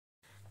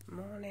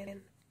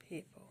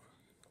people.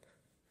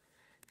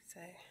 So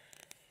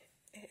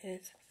it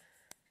is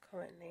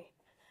currently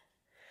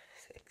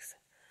 6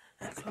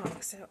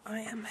 o'clock. So I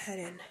am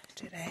heading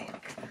today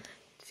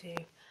to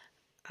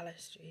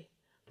Alice Street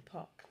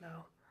Park.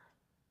 Now,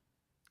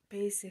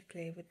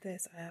 basically with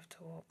this I have to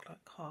walk like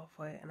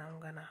halfway and I'm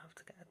gonna have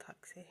to get a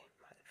taxi.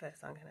 Like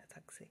first I'm getting a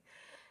taxi.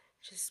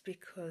 Just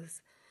because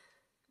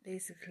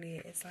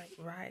basically it's like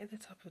right at the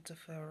top of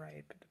Duffield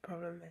Road, but the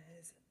problem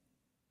is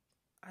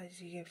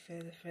as you get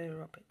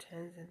further up it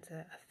turns into,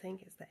 I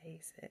think it's the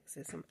A6,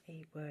 it's some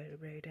 8-word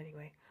road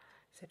anyway,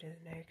 so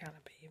there's no kind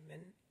of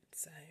pavement,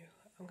 so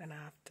I'm gonna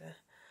have to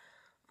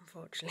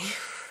unfortunately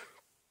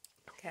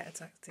get a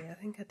taxi. I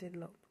think I did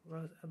look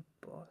for a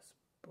bus,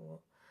 but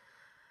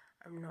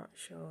I'm not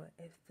sure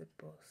if the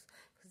bus,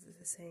 because it's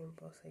the same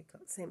bus, I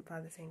got sent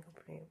by the same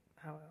company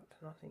how out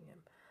to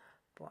Nottingham,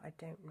 but I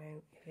don't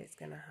know if it's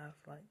going to have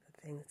like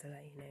the things to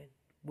let you know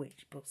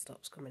which bus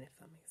stop's coming, if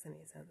that makes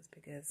any sense,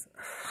 because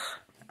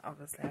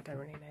obviously I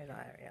don't really know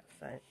that area,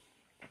 so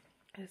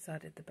I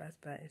decided the best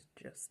bet is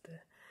just to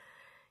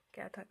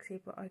get a taxi.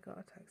 But I got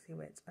a taxi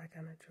which I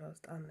kind of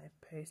trust, and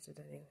they've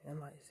posted anyway on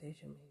like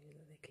social media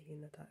that they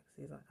clean the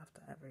taxis like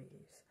after every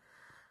use,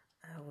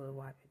 will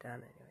wipe it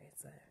down anyway,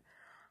 so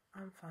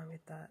I'm fine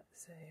with that.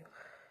 So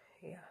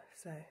yeah,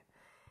 so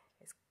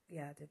it's,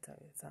 yeah, I did tell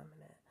you the time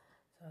in it,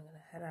 so I'm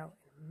gonna head out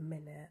in a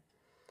minute,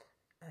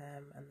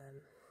 and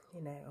then, you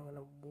know, I'm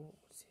gonna walk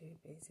to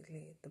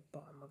basically the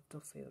bottom of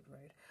Duffield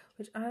Road,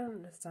 which I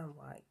don't understand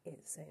why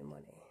it's so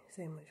much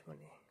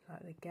money.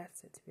 Like they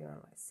guessed it to be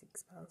around like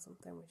 £6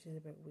 something, which is a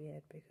bit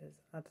weird because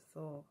I'd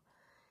thought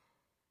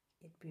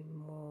it'd be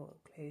more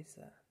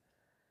closer.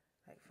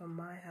 Like from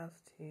my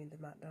house to the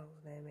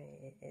McDonald's near me,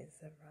 it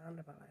is around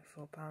about like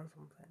 £4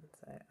 something.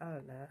 So I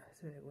don't know,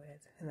 it's a bit weird.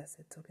 Unless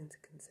they took into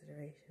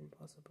consideration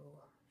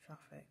possible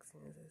traffic,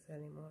 since it's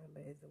early morning,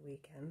 but it's the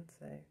weekend,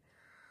 so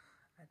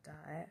I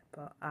doubt it.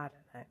 But I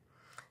don't know.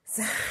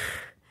 So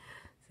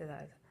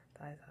that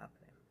is happening.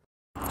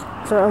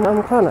 So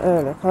I'm kind of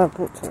early. I kind of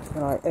booked it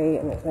for like 8,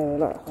 and it's only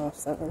like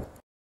 7:30.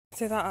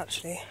 So that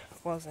actually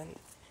wasn't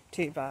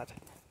too bad.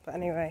 But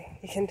anyway,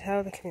 you can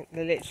tell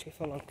they're literally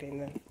full on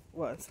cleaning.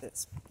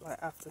 It's like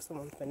after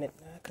someone's been in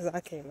there, because I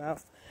came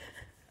out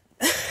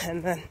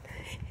and then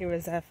he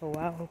was there for a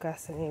while, I'm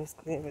guessing he was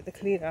cleaning, but the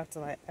cleaner after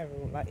like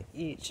everyone, like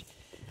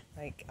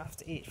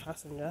after each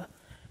passenger.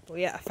 But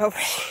yeah, I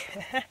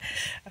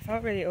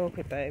felt really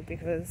awkward though,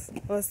 because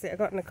obviously I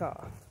got in the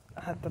car,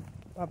 I had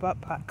my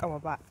backpack on my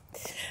back,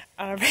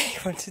 and I really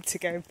wanted to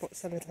go and put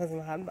sanitizer in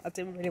my hand, but I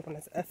didn't really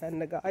want to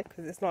offend the guy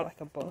because it's not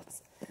like a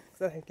bus,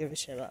 because I don't give a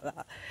shit about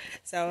that.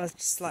 So I was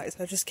just like,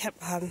 so I just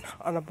kept my hand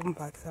on a bum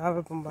bag. So I have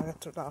a bum bag, I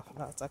took that off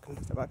now so I can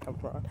put my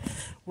camera on,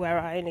 where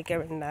I only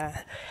go in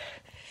there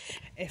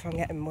if I'm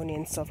getting money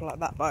and stuff like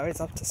that, but I always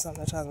have to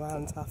sanitize my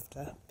hands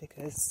after,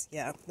 because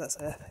yeah,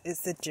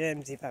 it's the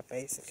germsy bag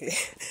basically.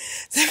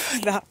 So I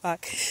put that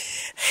back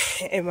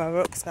in my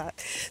rucksack,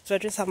 so I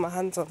just have my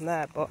hands on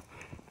there, but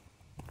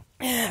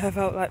I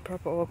felt like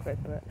proper awkward.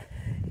 But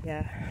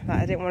yeah,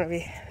 like I didn't want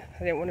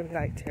to be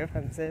like too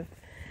offensive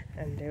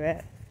and do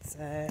it.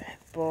 So,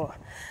 but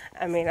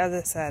I mean, as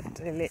I said,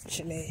 they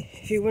literally,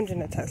 if you're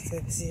wondering, a taxi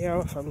service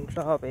here from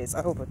Derby, it's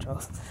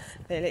Albatross,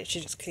 they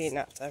literally just clean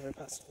up to every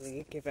passenger,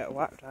 you give it a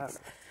whack down.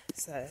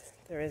 So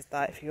there is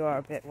that if you are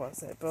a bit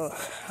but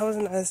I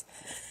wasn't as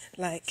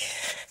like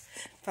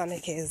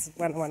panicky as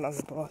when I went on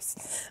the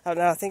bus. I don't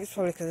know, I think it's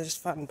probably because I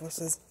just found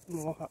buses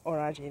more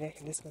hygienic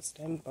and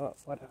disgusting, but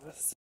whatever.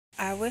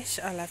 I wish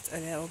I left a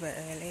little bit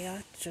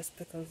earlier, just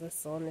because the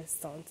sun is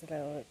starting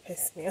to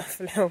piss me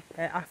off a little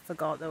bit. I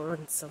forgot that we're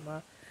in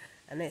summer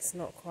and it's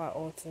not quite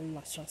autumn,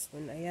 that's just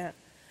winter yet.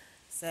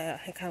 So I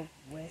think I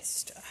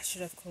wished I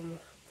should have come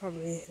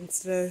probably,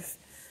 instead of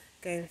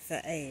going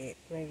for 8,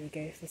 maybe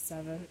go for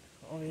 7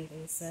 or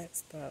even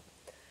 6, but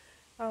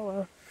oh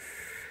well.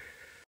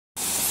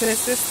 So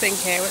there's this thing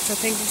here which I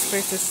think is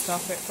supposed to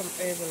stop it from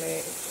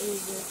overloading.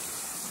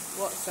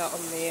 What's that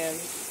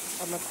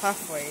on the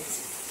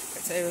pathways?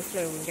 It's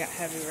overflow when we get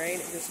heavy rain,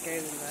 it just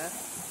goes in there.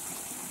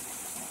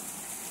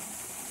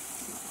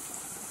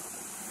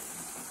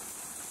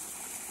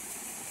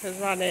 Because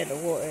right here the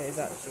water is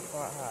actually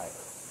quite high.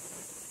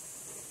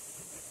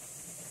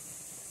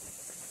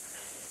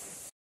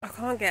 I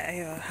can't get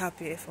over how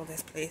beautiful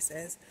this place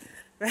is.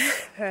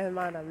 Bear in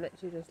mind, I'm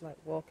literally just like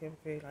walking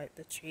through like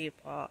the tree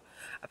part.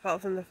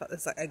 Apart from the fact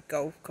there's like a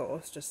golf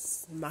course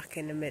just smack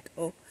in the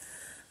middle.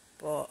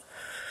 But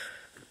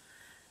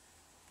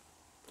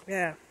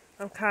yeah.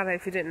 I'm kind of,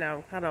 if you didn't know,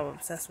 I'm kind of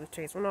obsessed with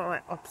trees. Well, not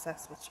like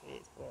obsessed with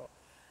trees, but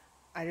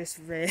I just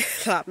really,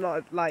 I'm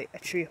not like a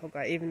tree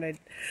hugger, even though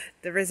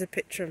there is a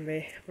picture of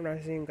me when I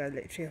was younger,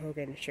 literally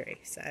hugging a tree.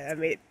 So, I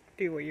mean,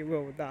 do what you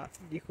will with that.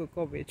 You could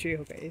call me a tree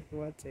hugger if you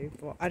want to,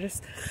 but I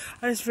just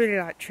really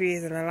like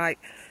trees, and I like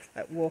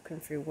walking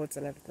through woods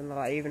and everything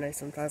like that, even though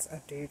sometimes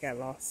I do get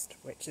lost,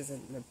 which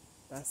isn't the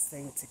best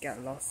thing to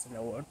get lost in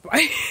a wood, but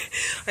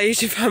I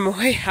usually find my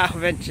way out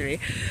eventually,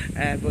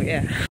 but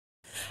yeah.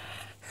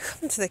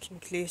 come to the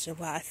conclusion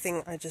where I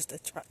think I just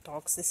attract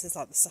dogs. This is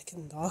like the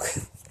second dog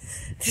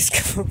that's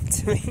come up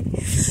to me.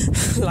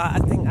 Like,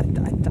 I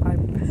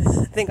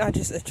think I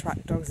just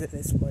attract dogs at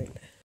this point.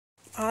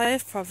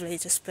 I've probably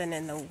just been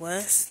in the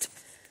worst,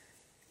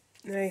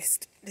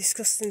 most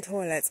disgusting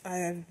toilets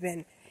I've ever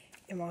been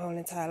in my whole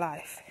entire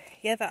life.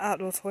 Yeah, they're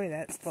outdoor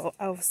toilets, but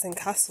Elvaston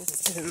Castle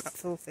isn't that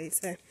filthy,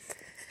 so...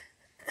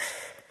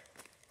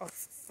 Oh,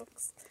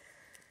 fucks.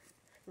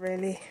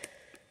 Really?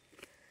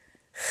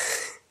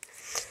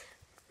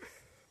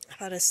 I've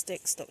had a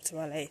stick stuck to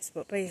my legs,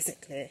 but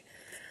basically...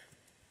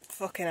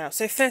 Fucking hell.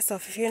 So first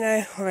off, if you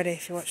know already,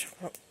 if you watch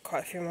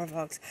quite a few of my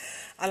vlogs,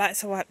 I like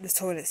to wipe the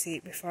toilet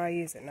seat before I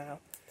use it now.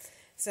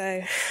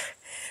 So,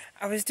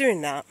 I was doing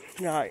that,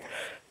 right,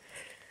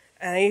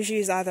 and I usually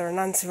use either an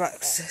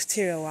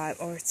antibacterial wipe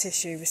or a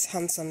tissue with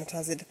hand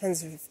sanitizer. It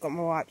depends if I've got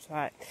my wipes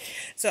right.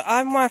 So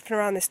I'm wiping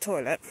around this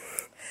toilet.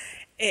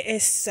 It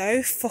is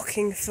so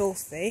fucking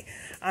filthy.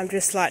 I'm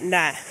just like,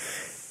 nah,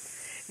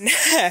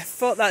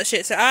 fuck that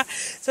shit. So I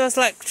was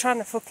like trying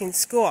to fucking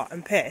squat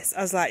and piss.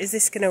 I was like, is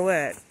this gonna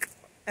work?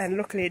 And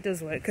luckily it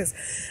does work, because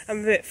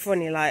I'm a bit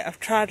funny. Like, I've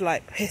tried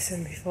like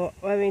pissing before.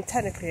 Well, I mean,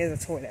 technically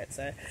it's a toilet,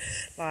 so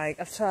like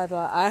I've tried,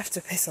 like, I have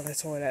to piss on the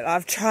toilet.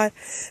 I've tried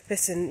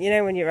pissing, you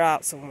know, when you're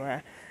out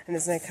somewhere and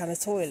there's no kind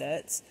of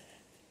toilets.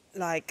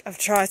 Like, I've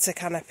tried to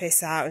kind of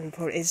piss out and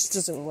it just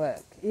doesn't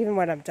work. Even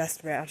when I'm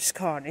desperate, I just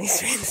can't. It needs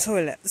to be in the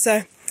toilet.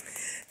 So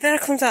then I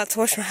comes out to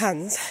wash my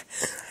hands.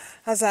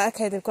 I was like,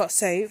 okay, they've got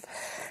soap.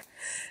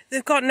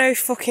 They've got no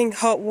fucking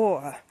hot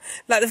water.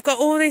 Like, they've got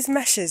all these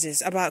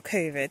messages about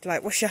COVID,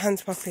 like wash your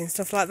hands properly and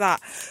stuff like that.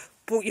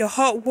 But your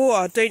hot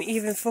water don't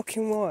even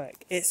fucking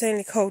work. It's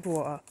only cold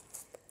water.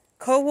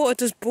 Cold water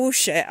does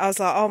bullshit. I was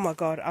like, oh my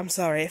god, I'm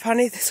sorry. If I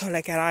need this all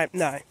again,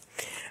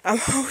 I'm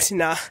holding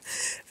that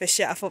for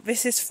shit. I thought,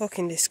 this is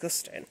fucking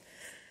disgusting.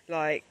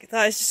 Like,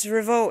 that is just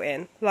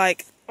revolting.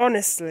 Like,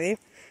 honestly,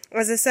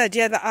 as I said,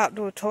 yeah, they're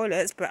outdoor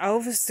toilets, but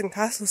Elvaston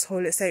Castle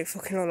toilets don't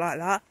fucking look like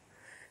that.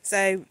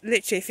 So,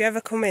 literally, if you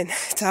ever come in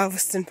to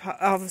Elvaston,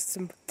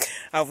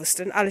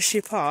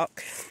 Alashu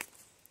Park,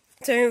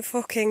 don't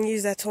fucking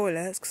use their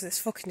toilets, because it's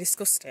fucking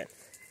disgusting.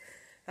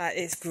 Like,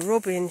 it's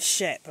grubby and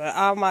shit, but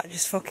I might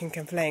just fucking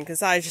complain,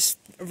 because I just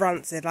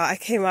rancid. Like, I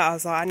came out, I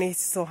was like, I need to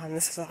still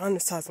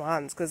sanitize my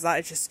hands, because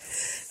that's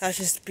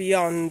just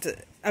beyond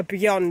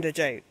a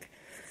joke.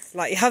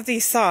 Like, you have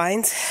these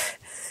signs,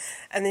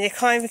 and then you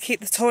can't even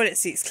keep the toilet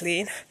seats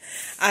clean,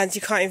 and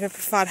you can't even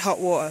provide hot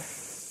water.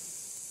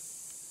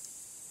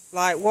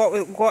 Like,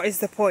 what is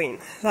the point?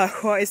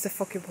 Like, what is the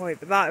fucking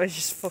point? But that was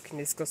just fucking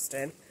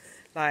disgusting.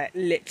 Like,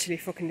 literally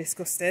fucking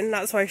disgusting.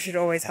 That's why you should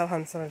always have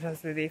hand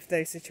sanitizer with you for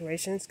those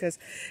situations. Because,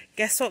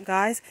 guess what,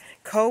 guys?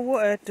 Cold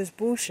water does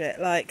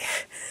bullshit. Like,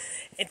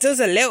 it does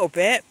a little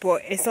bit,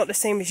 but it's not the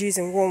same as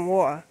using warm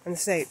water and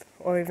soap.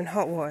 Or even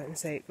hot water and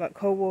soap. Like,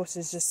 cold water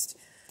is just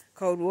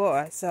cold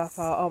water. So I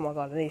thought, oh my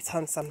god, I need to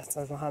hand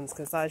sanitize my hands.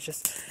 Because that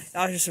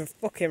was just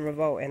fucking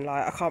revolting.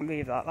 Like, I can't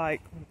believe that.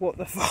 Like, what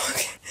the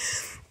fuck?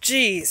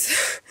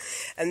 Jeez.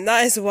 And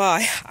that is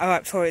why I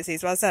wipe toilet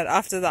seats. But I said,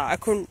 after that, I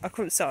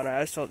couldn't sit on it.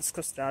 I just felt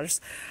disgusted.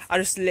 I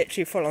just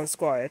literally full on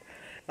squatted.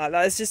 Like,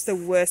 that is just the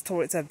worst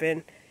toilets I've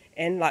been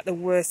in. Like, the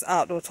worst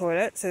outdoor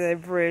toilet. So they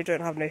really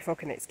don't have no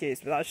fucking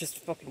excuse. But that's just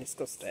fucking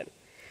disgusting.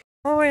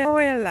 More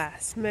or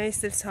less,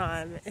 most of the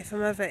time, if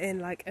I'm ever in,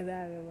 like, an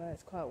area where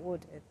it's quite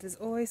wooded, there's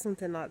always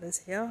something like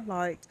this here.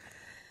 Like,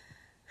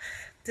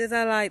 do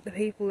they, like, the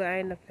people that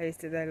own the place,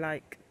 do they,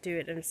 like, do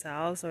it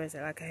themselves, or is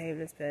it like a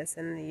homeless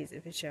person and they use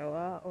it for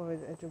shelter, or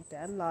is it a drug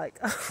den? Like,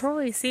 I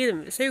always see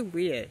them. It's so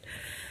weird,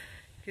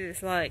 because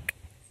it's like,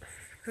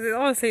 because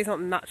honestly it's not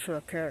a natural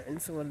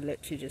occurrence. Someone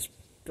literally just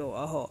built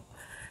a hut,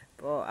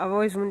 but I've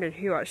always wondered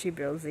who actually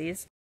builds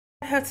these.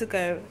 I had to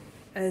go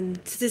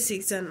and to the city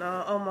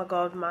centre, oh my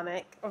god,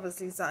 manic,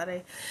 obviously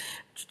Saturday,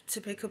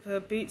 to pick up a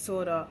Boots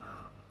order.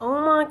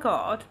 Oh my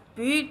god,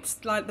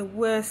 Boots, like, the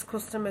worst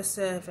customer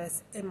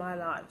service in my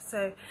life.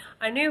 So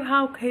I knew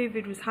how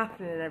COVID was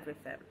happening and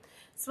everything.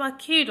 So I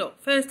queued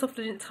up. First off,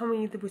 they didn't tell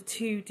me there were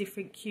two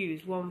different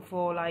queues. One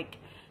for, like,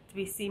 to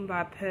be seen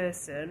by a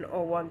person,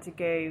 or one to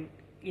go,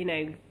 you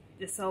know,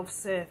 the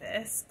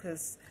self-service,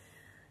 because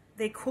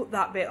they cut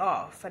that bit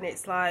off. And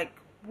it's like,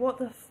 what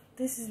the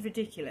this is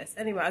ridiculous.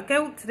 Anyway, I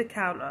go up to the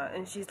counter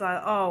and she's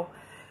like, oh,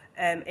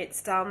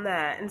 it's down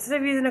there.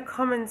 Instead of using a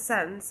common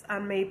sense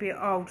and maybe,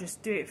 oh,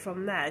 just do it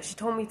from there, she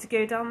told me to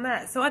go down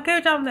there. So I go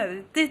down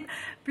there.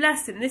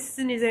 Bless him, this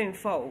isn't his own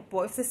fault, but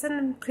if they send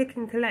them click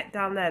and collect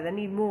down there, they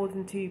need more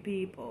than 2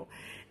 people.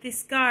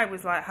 This guy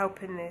was like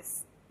helping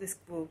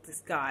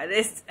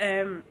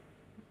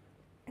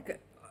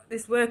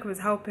this worker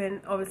was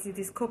helping, obviously,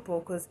 this couple,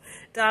 because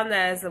down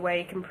there is the way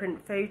you can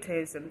print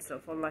photos and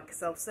stuff on, like, a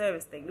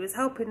self-service thing. He was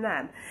helping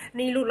them,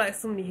 and he looked like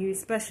somebody who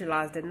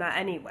specialised in that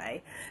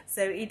anyway.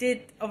 So he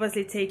did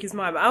obviously take his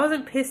mind, but I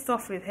wasn't pissed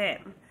off with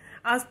him.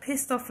 I was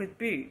pissed off with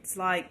Boots.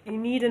 Like, you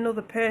need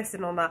another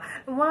person on that.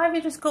 And why have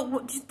you just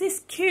got,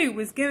 this queue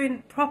was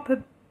going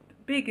proper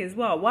big as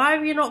well. Why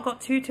have you not got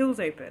 2 tills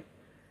open?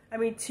 I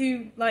mean,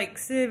 2, like,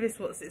 service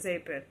what's it's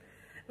open?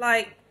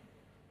 Like,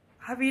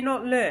 Have you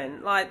not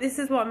learned? Like, this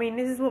is what I mean.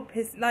 This is what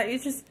like,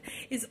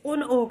 it's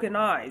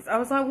unorganised. I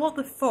was like, what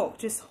the fuck?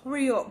 Just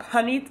hurry up.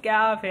 I need to get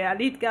out of here. I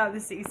need to get out of the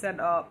city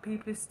centre.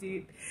 People are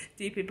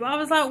stupid. But I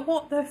was like,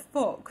 what the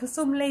fuck? Because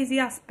some lazy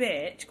ass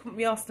bitch couldn't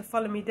be asked to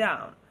follow me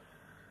down.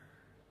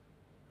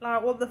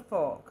 Like, what the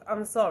fuck?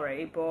 I'm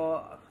sorry,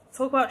 but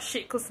talk about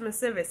shit customer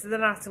service. So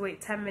then I have to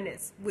wait 10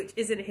 minutes, which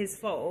isn't his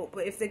fault.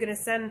 But if they're going to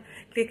send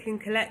click and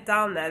collect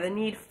down there, they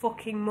need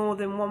fucking more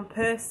than one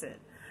person.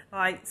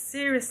 Like,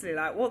 seriously,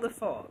 like, what the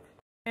fuck?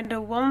 And the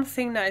one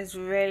thing that is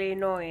really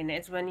annoying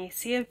is when you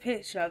see a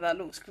picture that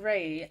looks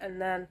great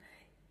and then,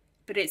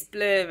 but it's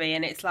blurry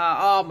and it's like,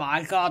 oh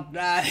my god,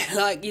 no.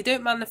 Like, you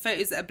don't mind the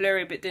photos that are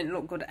blurry but didn't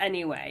look good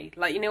anyway.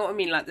 Like, you know what I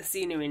mean? Like, the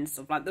scenery and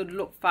stuff. Like, they'd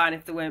look fine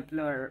if they weren't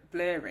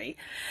blurry.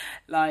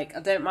 Like,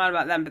 I don't mind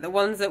about them, but the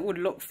ones that would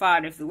look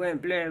fine if they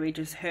weren't blurry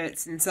just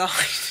hurts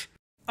inside.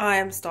 I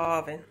am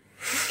starving.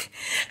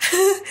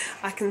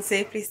 I can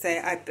safely say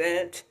I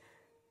burnt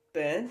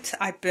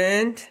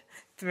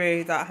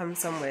through that ham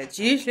sandwich.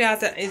 Usually it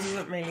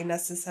doesn't really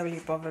necessarily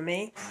bother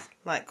me,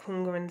 like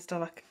hunger and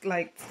stuff.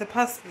 Like the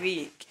past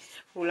week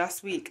or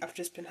last week, I've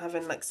just been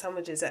having like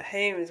sandwiches at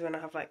home is when I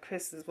have like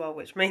crisps as well,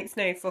 which makes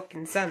no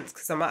fucking sense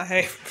because I'm at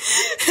home.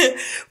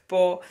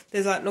 But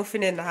there's like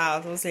nothing in the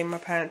house. Obviously my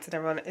parents and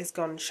everyone is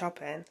gone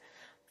shopping,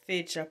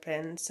 food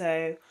shopping,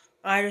 so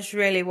I just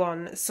really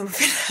want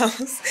something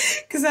else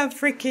because I'm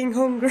freaking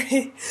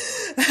hungry.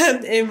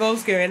 And it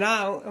involves going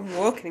out and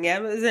walking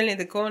again, but there's only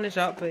the corner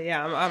shop. But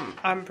yeah,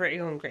 I'm pretty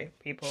hungry,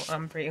 people.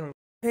 I'm pretty hungry.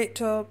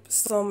 Picked up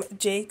some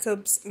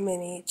Jacob's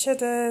mini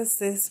cheddars,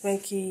 this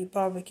smoky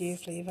barbecue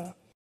flavour.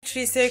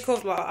 Actually, so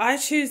cool. Like, I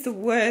choose the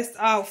worst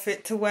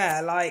outfit to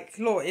wear. Like,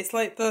 look, it's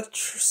like the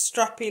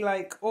strappy,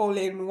 like all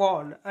in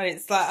one, and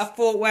it's like I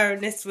thought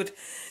wearing this would,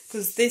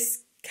 because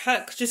this.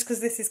 Just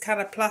because this is kind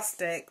of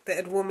plastic, that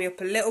had warm me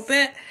up a little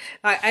bit.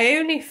 Like, I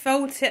only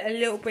felt it a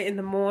little bit in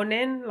the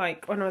morning,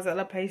 like when I was at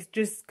La Place,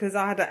 just because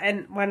I had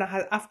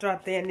after I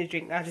had the energy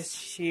drink, I just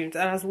assumed,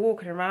 and I was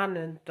walking around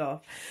and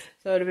stuff,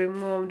 so I'd have been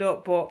warmed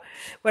up. But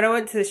when I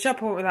went to the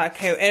shop, I went without a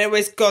coat, and it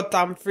was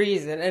goddamn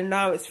freezing, and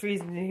now it's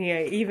freezing in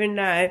here. Even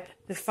though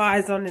the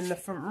fire's on in the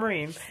front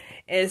room,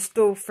 it's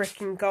still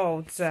freaking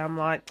cold. So I'm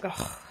like,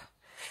 ugh.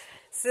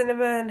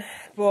 Cinnamon,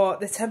 but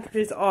the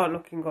temperatures aren't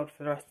looking good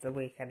for the rest of the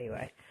week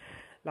anyway.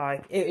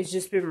 Like, it's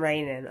just been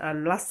raining,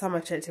 and last time I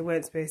checked it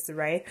weren't supposed to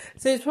rain,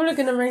 so it's probably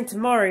going to rain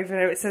tomorrow, even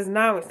though it says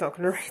now it's not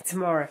going to rain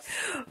tomorrow.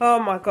 Oh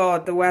my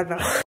god, the weather.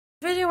 The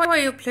video I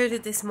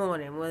uploaded this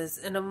morning was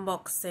an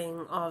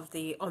unboxing of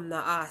the On The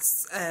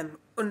Ass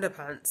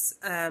underpants,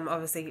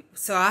 obviously,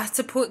 so I had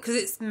to put, because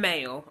it's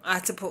male, I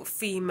had to put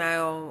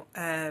female,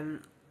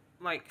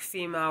 like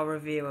female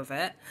review of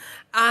it,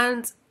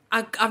 and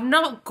I've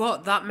not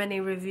got that many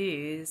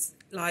reviews.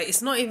 Like,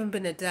 it's not even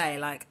been a day.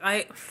 Like,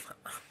 I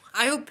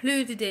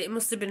uploaded it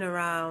must have been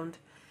around,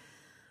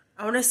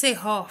 I want to say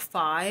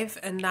 5:30,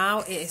 and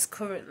now it is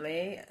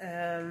currently,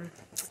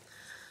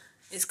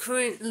 it's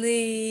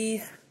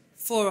 4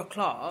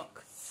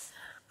 o'clock,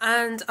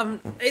 and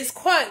it's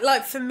quite,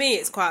 like, for me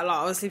it's quite a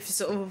lot. Obviously for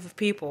sort of other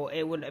people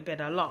it wouldn't have been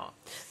a lot.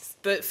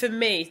 But for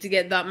me, to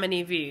get that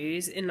many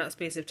views in that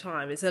space of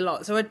time, it's a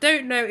lot. So I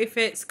don't know if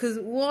it's... Because,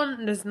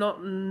 one, there's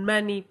not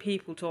many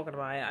people talking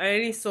about it. I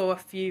only saw a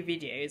few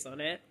videos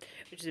on it,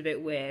 which is a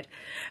bit weird.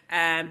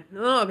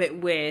 Not a bit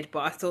weird,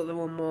 but I thought they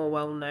were more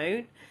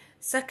well-known.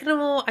 Second of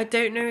all, I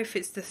don't know if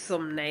it's the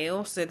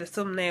thumbnail. So the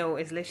thumbnail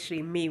is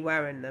literally me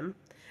wearing them.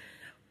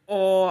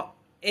 Or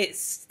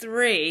it's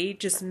 3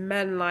 just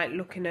men, like,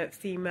 looking at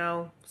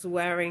females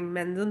wearing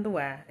men's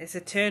underwear. It's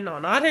a turn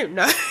on. I don't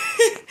know.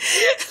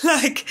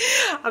 Like,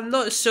 I'm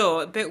not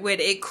sure. A bit weird.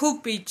 It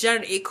could be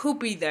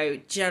though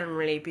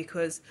generally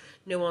because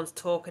no one's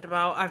talking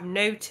about. I've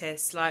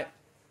noticed, like,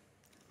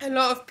 a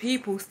lot of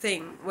people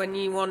think when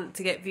you want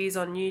to get views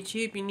on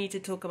YouTube, you need to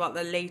talk about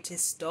the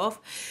latest stuff.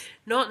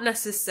 Not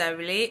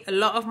necessarily. A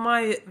lot of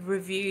my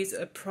reviews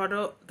are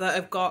product that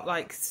have got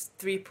like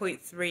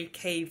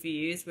 3.3k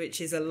views, which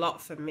is a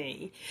lot for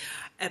me.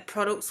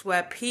 Products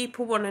where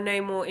people want to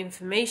know more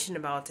information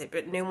about it,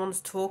 but no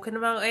one's talking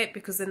about it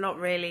because they're not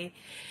really,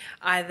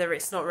 either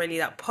it's not really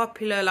that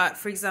popular. Like,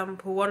 for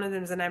example, one of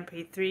them's an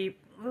MP3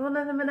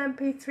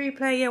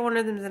 player, yeah, one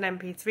of them's an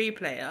MP3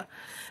 player.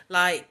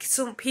 Like,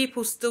 some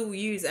people still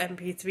use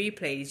MP3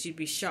 players, you'd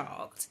be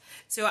shocked.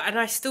 So, and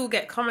I still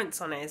get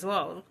comments on it as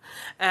well.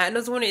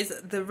 Another one is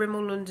the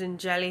Rimmel London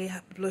Jelly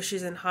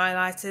Blushes and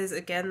Highlighters.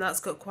 Again, that's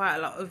got quite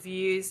a lot of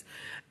views.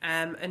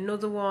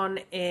 Another one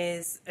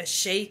is a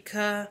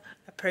shaker,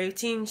 a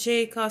protein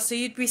shaker. So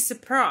you'd be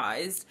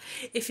surprised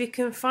if you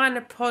can find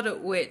a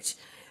product which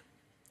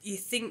you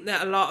think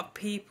that a lot of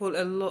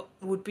people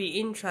would be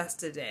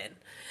interested in.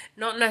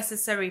 Not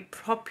necessarily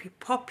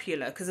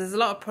popular, because there's a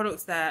lot of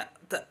products that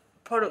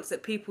products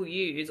that people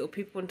use or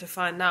people want to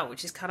find out,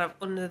 which is kind of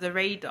under the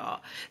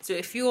radar. So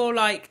if you're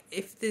like,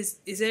 if there's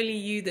only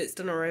you that's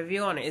done a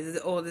review on it,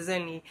 or there's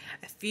only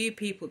a few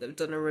people that have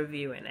done a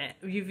review on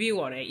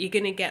it, you're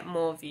going to get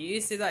more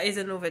views. So that is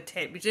another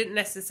tip. You don't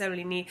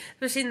necessarily need,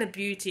 especially in the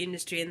beauty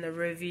industry and the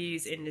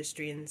reviews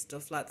industry and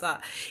stuff like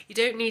that, you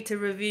don't need to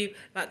review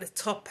like the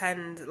top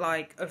end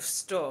like of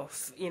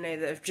stuff, you know,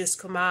 that have just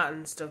come out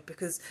and stuff,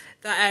 because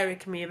that area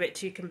can be a bit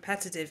too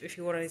competitive if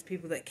you're one of those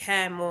people that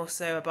care more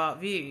so about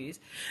views.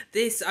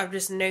 This I've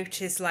just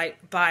noticed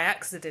like by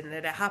accident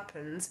that it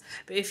happens,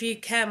 but if you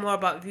care more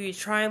about views,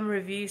 try and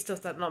review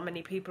stuff that not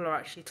many people are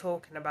actually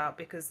talking about,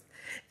 because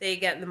they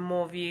get the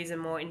more views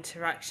and more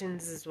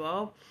interactions as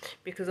well,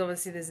 because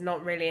obviously there's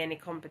not really any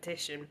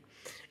competition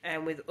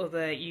with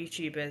other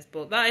YouTubers.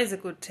 But that is a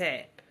good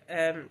tip,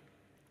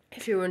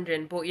 if you're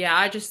wondering. But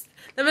yeah,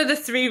 them are the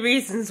 3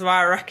 reasons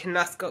why I reckon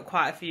that's got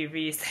quite a few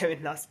views there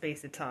in that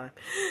space of time.